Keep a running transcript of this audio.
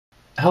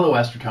Hello,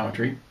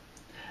 Astrotometry.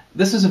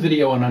 This is a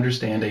video on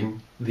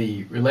understanding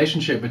the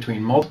relationship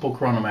between multiple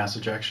coronal mass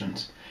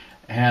ejections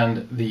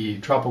and the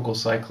tropical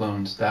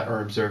cyclones that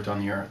are observed on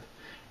the Earth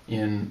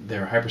in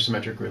their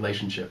hypersymmetric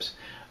relationships.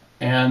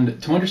 And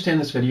to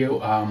understand this video,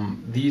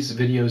 these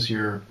videos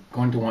you're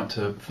going to want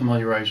to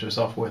familiarize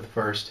yourself with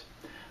first.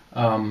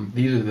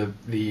 These are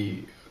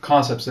the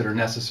concepts that are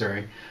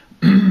necessary,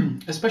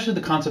 especially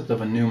the concept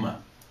of a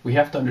pneuma. We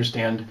have to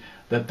understand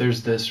that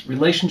there's this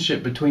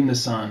relationship between the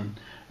sun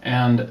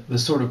and the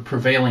sort of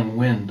prevailing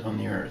wind on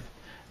the Earth.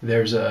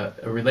 There's a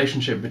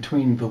relationship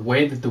between the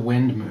way that the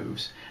wind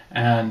moves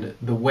and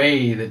the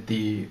way that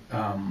the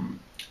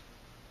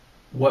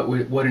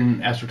what in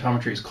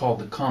astrotometry is called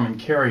the common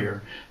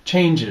carrier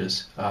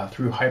changes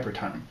through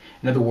hypertime.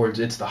 In other words,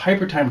 it's the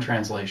hypertime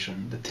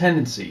translation, the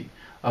tendency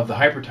of the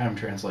hypertime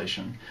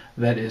translation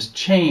that is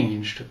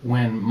changed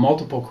when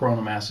multiple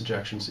coronal mass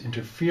ejections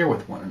interfere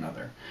with one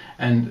another.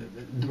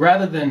 And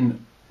rather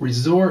than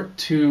resort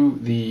to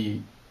the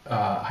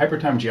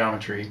hypertime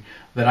geometry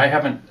that I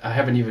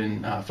haven't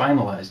even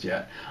finalized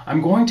yet,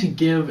 I'm going to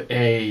give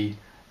a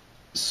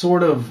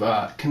sort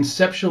of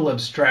conceptual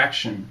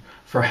abstraction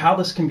for how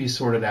this can be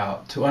sorted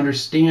out to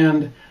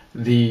understand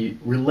the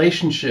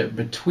relationship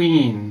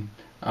between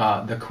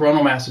the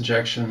coronal mass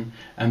ejection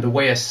and the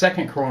way a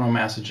second coronal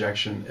mass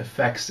ejection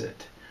affects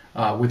it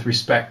with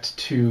respect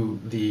to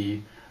the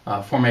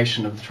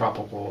formation of the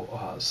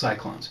tropical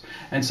cyclones.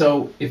 And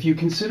so if you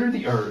consider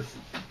the Earth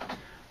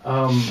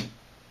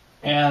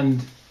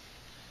and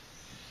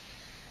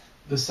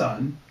the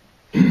sun,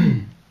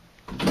 make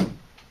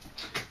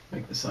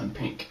the sun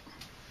pink,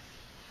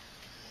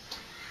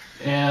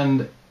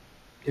 and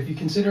if you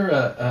consider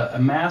a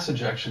mass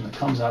ejection that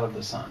comes out of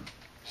the sun,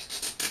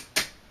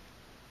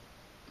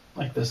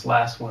 like this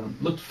last one,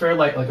 looked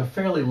like a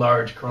fairly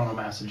large coronal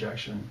mass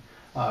ejection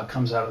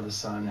comes out of the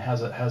sun,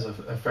 has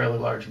a fairly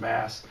large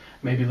mass,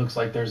 maybe looks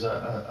like there's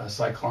a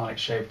cyclonic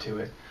shape to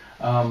it,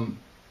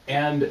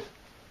 and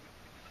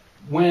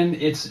when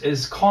it's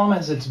as calm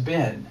as it's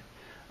been,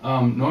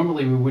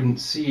 normally we wouldn't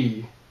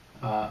see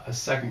a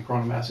second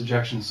coronal mass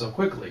ejection so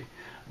quickly.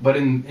 But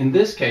in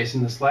this case,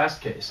 in this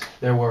last case,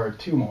 there were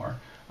two more.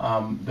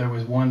 There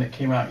was one that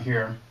came out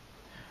here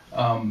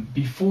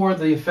before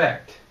the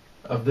effect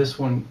of this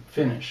one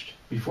finished.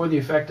 Before the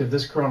effect of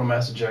this coronal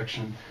mass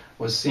ejection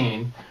was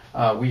seen,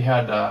 we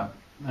had,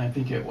 I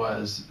think it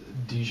was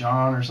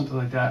Dijon or something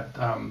like that,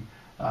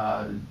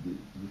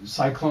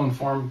 cyclone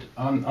formed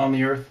on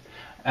the Earth.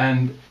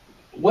 And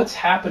what's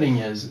happening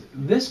is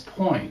this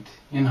point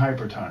in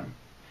hypertime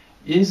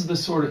is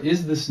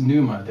this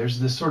pneuma.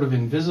 There's this sort of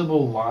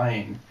invisible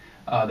line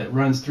that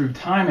runs through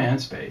time and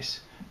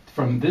space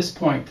from this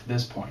point to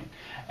this point.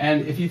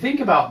 And if you think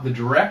about the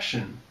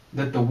direction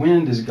that the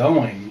wind is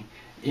going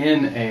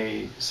in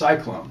a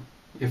cyclone,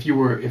 if you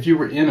were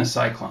in a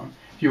cyclone,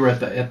 if you were at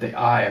the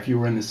eye, if you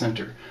were in the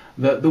center,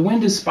 the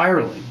wind is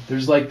spiraling.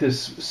 There's like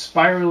this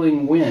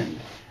spiraling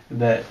wind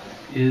that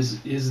is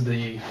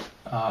the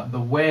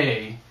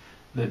way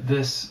that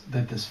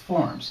this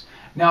forms.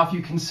 Now, if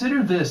you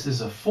consider this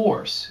as a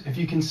force, if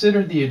you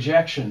consider the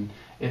ejection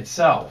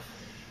itself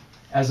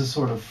as a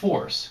sort of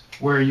force,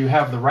 where you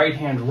have the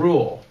right-hand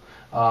rule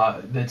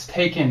that's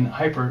taken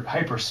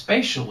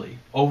hyperspatially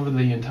over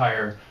the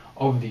entire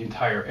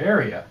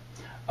area,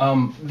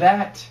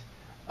 that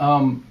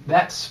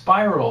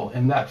spiral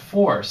and that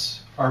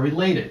force are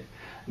related.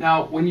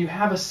 Now, when you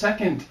have a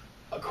second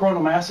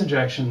coronal mass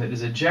ejection that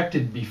is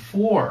ejected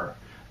before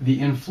the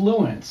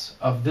influence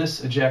of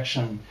this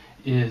ejection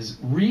is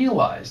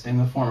realized in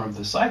the form of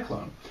the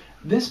cyclone,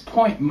 this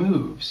point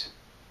moves.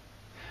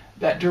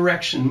 That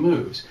direction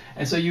moves,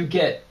 and so you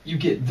get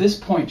this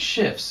point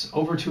shifts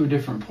over to a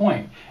different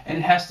point, and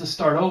it has to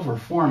start over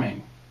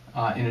forming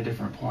in a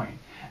different point.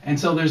 And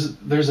so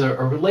there's a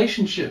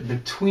relationship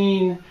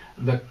between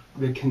the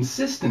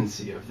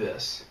consistency of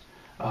this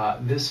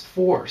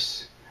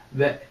force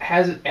that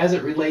as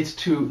it relates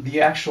to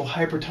the actual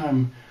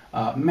hypertime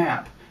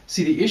map.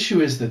 See, the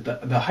issue is that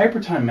the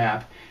hypertime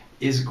map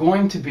is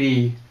going to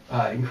be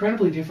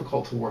incredibly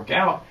difficult to work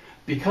out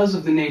because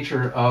of the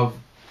nature of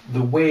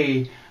the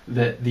way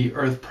that the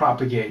Earth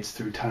propagates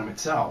through time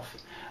itself,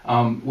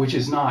 which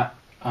is not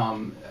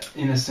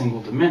in a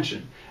single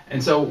dimension.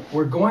 And so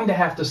we're going to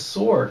have to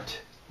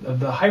sort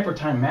the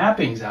hypertime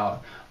mappings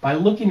out by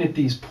looking at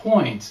these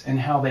points and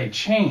how they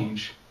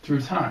change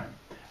through time.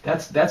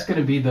 That's going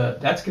to be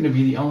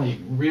the only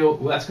real.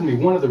 That's going to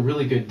be one of the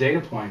really good data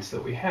points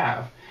that we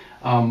have.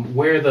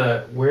 Where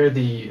the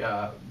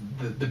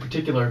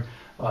particular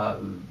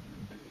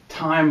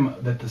time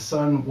that the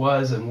sun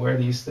was and where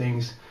these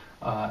things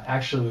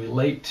actually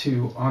relate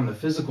to on the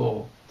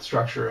physical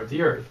structure of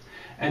the Earth.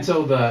 And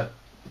so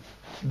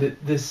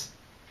this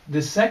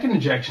second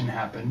ejection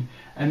happened,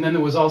 and then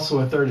there was also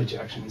a third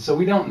ejection. So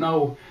we don't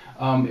know.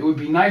 It would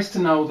be nice to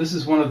know. This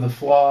is one of the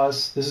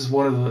flaws. This is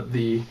one of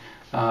the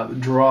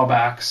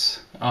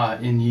drawbacks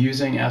in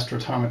using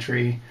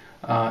astrotometry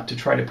to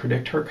try to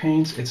predict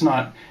hurricanes. It's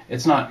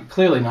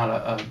clearly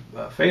not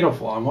a fatal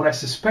flaw. And what I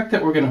suspect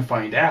that we're going to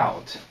find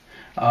out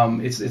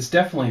it's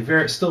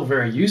definitely still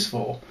very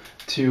useful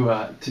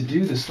to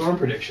do the storm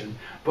prediction.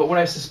 But what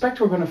I suspect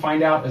we're going to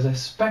find out is I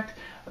suspect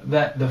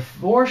that the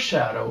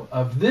foreshadow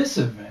of this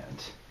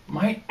event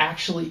might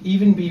actually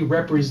even be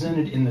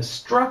represented in the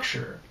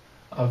structure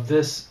of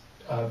this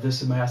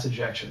mass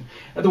ejection.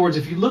 In other words,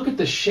 if you look at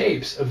the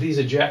shapes of these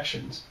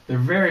ejections, they're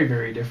very,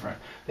 very different.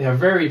 They have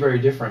very, very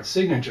different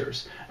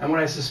signatures. And what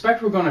I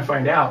suspect we're going to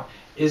find out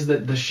is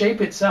that the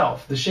shape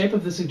itself, the shape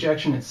of this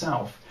ejection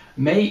itself,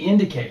 may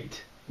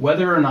indicate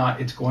whether or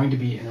not it's going to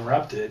be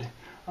interrupted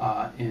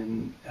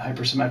in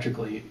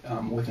hypersymmetrically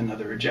with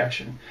another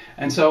ejection.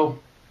 And so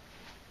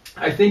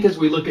I think as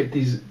we look at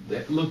these,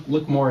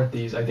 look more at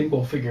these, I think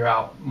we'll figure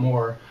out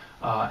more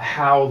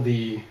how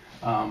the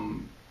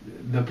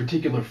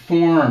particular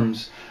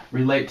forms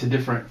relate to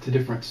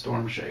different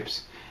storm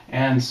shapes.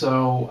 And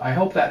so I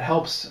hope that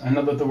helps. I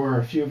know that there were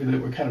a few of you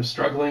that were kind of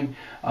struggling.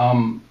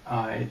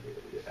 I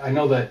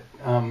know that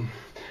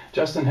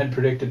Justin had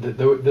predicted that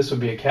this would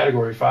be a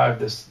Category 5,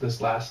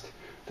 this last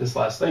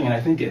thing, and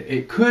I think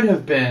it could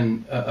have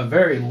been a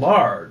very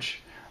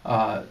large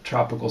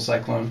tropical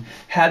cyclone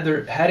had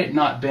it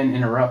not been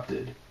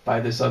interrupted by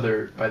this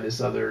other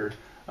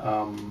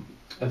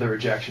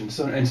ejection.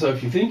 So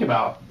if you think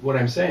about what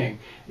I'm saying,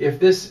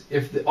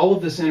 if all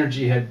of this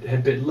energy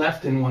had been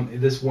left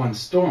in this one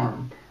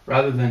storm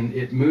rather than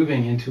it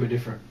moving into a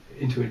different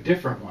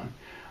one,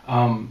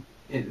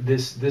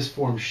 this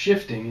form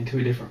shifting into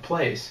a different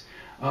place,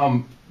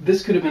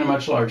 this could have been a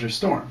much larger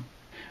storm.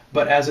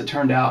 But as it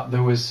turned out,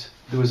 there was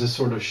a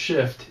sort of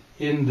shift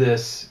in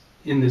this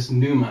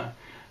pneuma,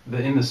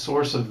 in the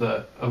source of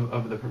the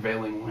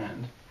prevailing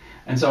wind.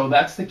 And so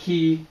that's the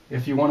key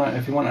if you want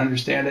to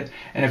understand it.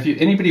 And if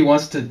anybody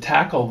wants to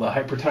tackle the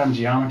hypertime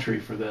geometry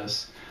for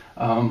this,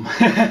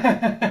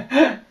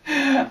 I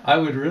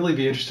would really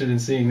be interested in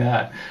seeing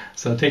that.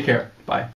 So take care. Bye.